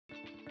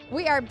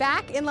We are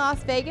back in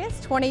Las Vegas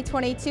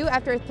 2022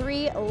 after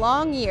 3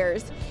 long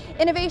years.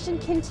 Innovation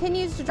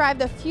continues to drive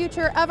the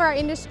future of our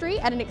industry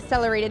at an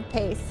accelerated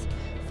pace.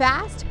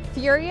 Fast,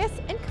 furious,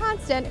 and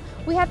constant,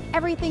 we have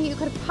everything you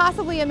could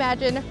possibly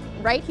imagine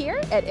right here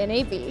at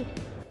NAB.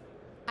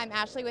 I'm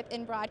Ashley with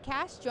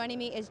InBroadcast. Joining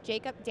me is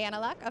Jacob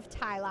Daniluk of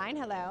Tieline.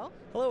 Hello.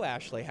 Hello,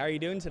 Ashley. How are you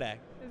doing today?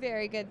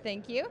 Very good,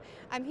 thank you.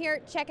 I'm here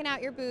checking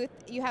out your booth.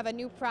 You have a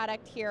new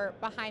product here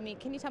behind me.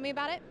 Can you tell me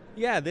about it?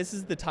 Yeah, this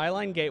is the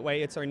Tieline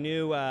Gateway. It's our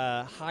new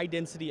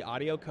high-density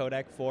audio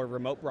codec for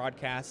remote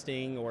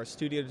broadcasting or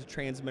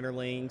studio-to-transmitter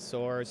links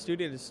or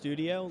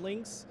studio-to-studio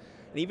links,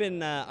 and even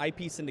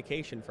IP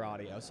syndication for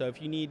audio. So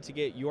if you need to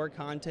get your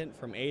content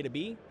from A to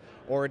B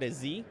or to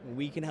Z,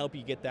 we can help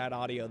you get that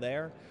audio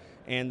there.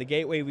 And the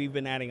Gateway, we've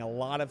been adding a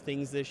lot of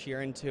things this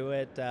year into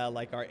it,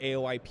 like our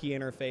AOIP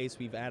interface.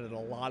 We've added a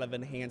lot of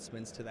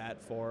enhancements to that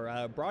for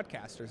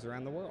broadcasters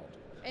around the world.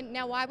 And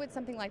now why would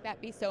something like that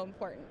be so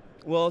important?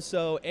 Well,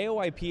 so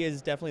AOIP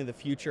is definitely the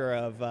future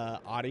of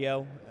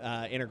audio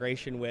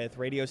integration with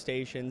radio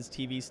stations,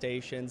 TV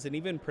stations, and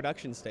even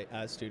production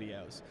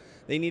studios.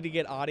 They need to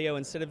get audio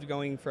instead of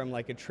going from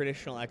like a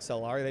traditional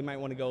XLR. They might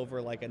want to go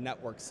over like a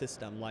network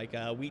system, like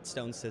a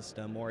Wheatstone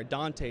system, or a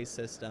Dante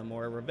system,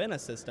 or a Ravenna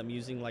system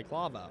using like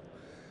Lavo.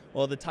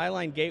 Well, the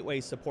Tieline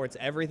Gateway supports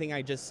everything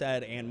I just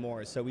said and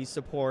more. So we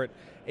support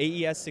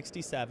AES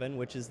 67,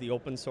 which is the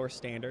open source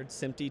standard,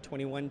 SMPTE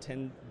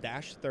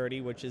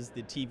 2110-30, which is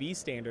the TV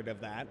standard of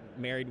that,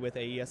 married with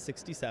AES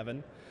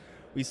 67.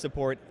 We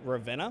support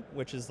Ravenna,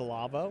 which is the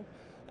Lavo.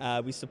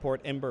 We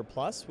support Ember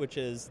Plus, which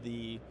is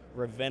the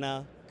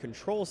Ravenna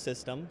control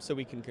system, so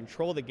we can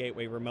control the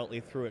gateway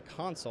remotely through a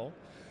console.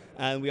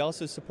 And we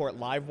also support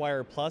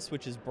Livewire Plus,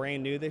 which is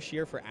brand new this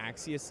year for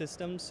Axia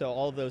systems. So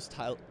all of those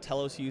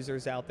Telos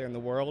users out there in the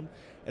world,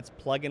 it's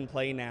plug and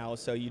play now.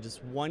 So you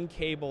just one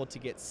cable to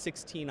get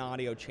 16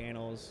 audio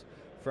channels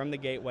from the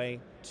gateway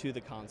to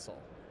the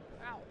console.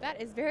 Wow,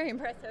 that is very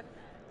impressive.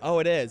 Oh,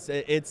 it is.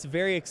 It's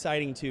very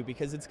exciting too,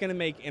 because it's going to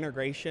make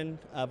integration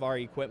of our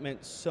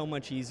equipment so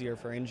much easier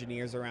for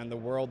engineers around the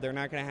world. They're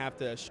not going to have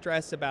to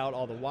stress about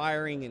all the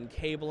wiring and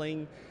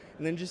cabling,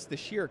 and then just the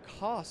sheer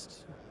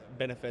cost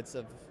benefits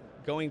of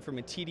going from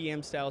a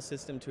TDM style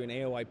system to an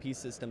AOIP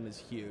system is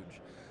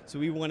huge. So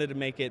we wanted to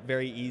make it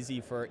very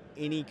easy for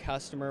any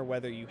customer,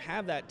 whether you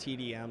have that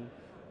TDM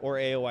or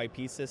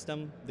AOIP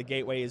system, the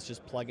gateway is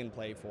just plug and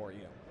play for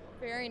you.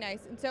 Very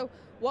nice. And so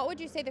what would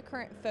you say the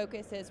current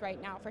focus is right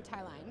now for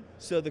Tieline?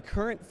 So the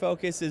current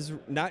focus is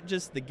not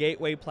just the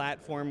gateway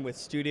platform with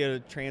studio to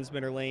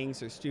transmitter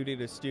links or studio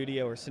to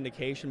studio or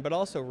syndication, but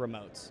also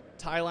remotes.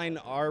 Tieline,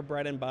 our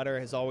bread and butter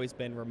has always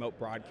been remote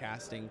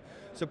broadcasting.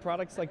 So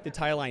products like the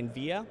Tieline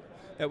ViA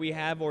that we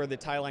have, or the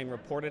Tieline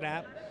Reported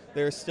app,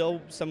 they're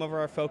still some of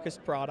our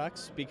focused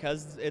products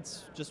because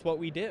it's just what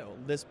we do.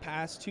 This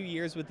past 2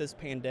 years with this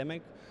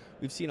pandemic,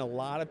 we've seen a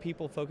lot of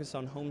people focus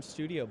on home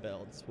studio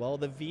builds. Well,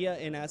 the ViA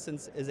in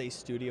essence is a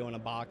studio in a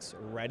box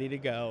ready to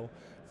go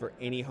for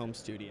any home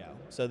studio.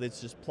 So that's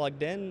just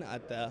plugged in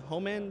at the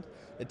home end,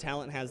 the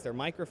talent has their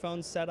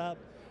microphones set up,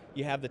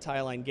 you have the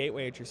Tieline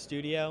Gateway at your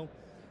studio,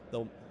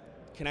 they'll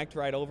connect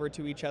right over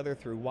to each other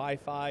through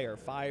Wi-Fi or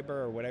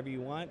fiber or whatever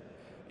you want,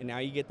 and now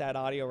you get that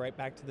audio right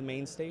back to the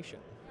main station.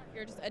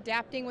 You're just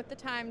adapting with the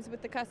times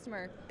with the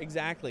customer.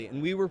 Exactly,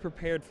 and we were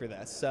prepared for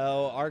this.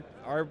 So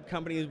our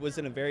company was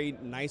in a very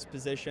nice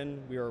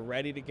position. We were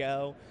ready to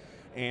go,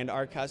 and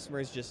our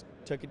customers just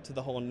took it to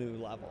the whole new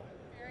level.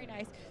 Very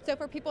nice. So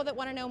for people that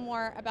want to know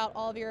more about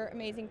all of your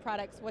amazing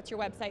products, what's your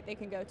website they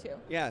can go to?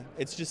 Yeah,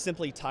 it's just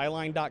simply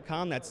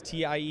tieline.com. That's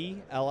TIELINE.com,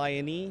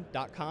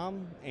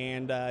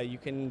 and you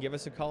can give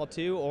us a call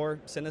too, or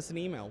send us an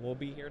email. We'll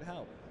be here to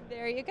help.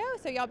 There you go.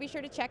 So y'all be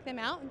sure to check them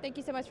out. And thank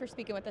you so much for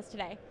speaking with us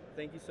today.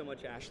 Thank you so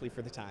much, Ashley,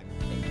 for the time.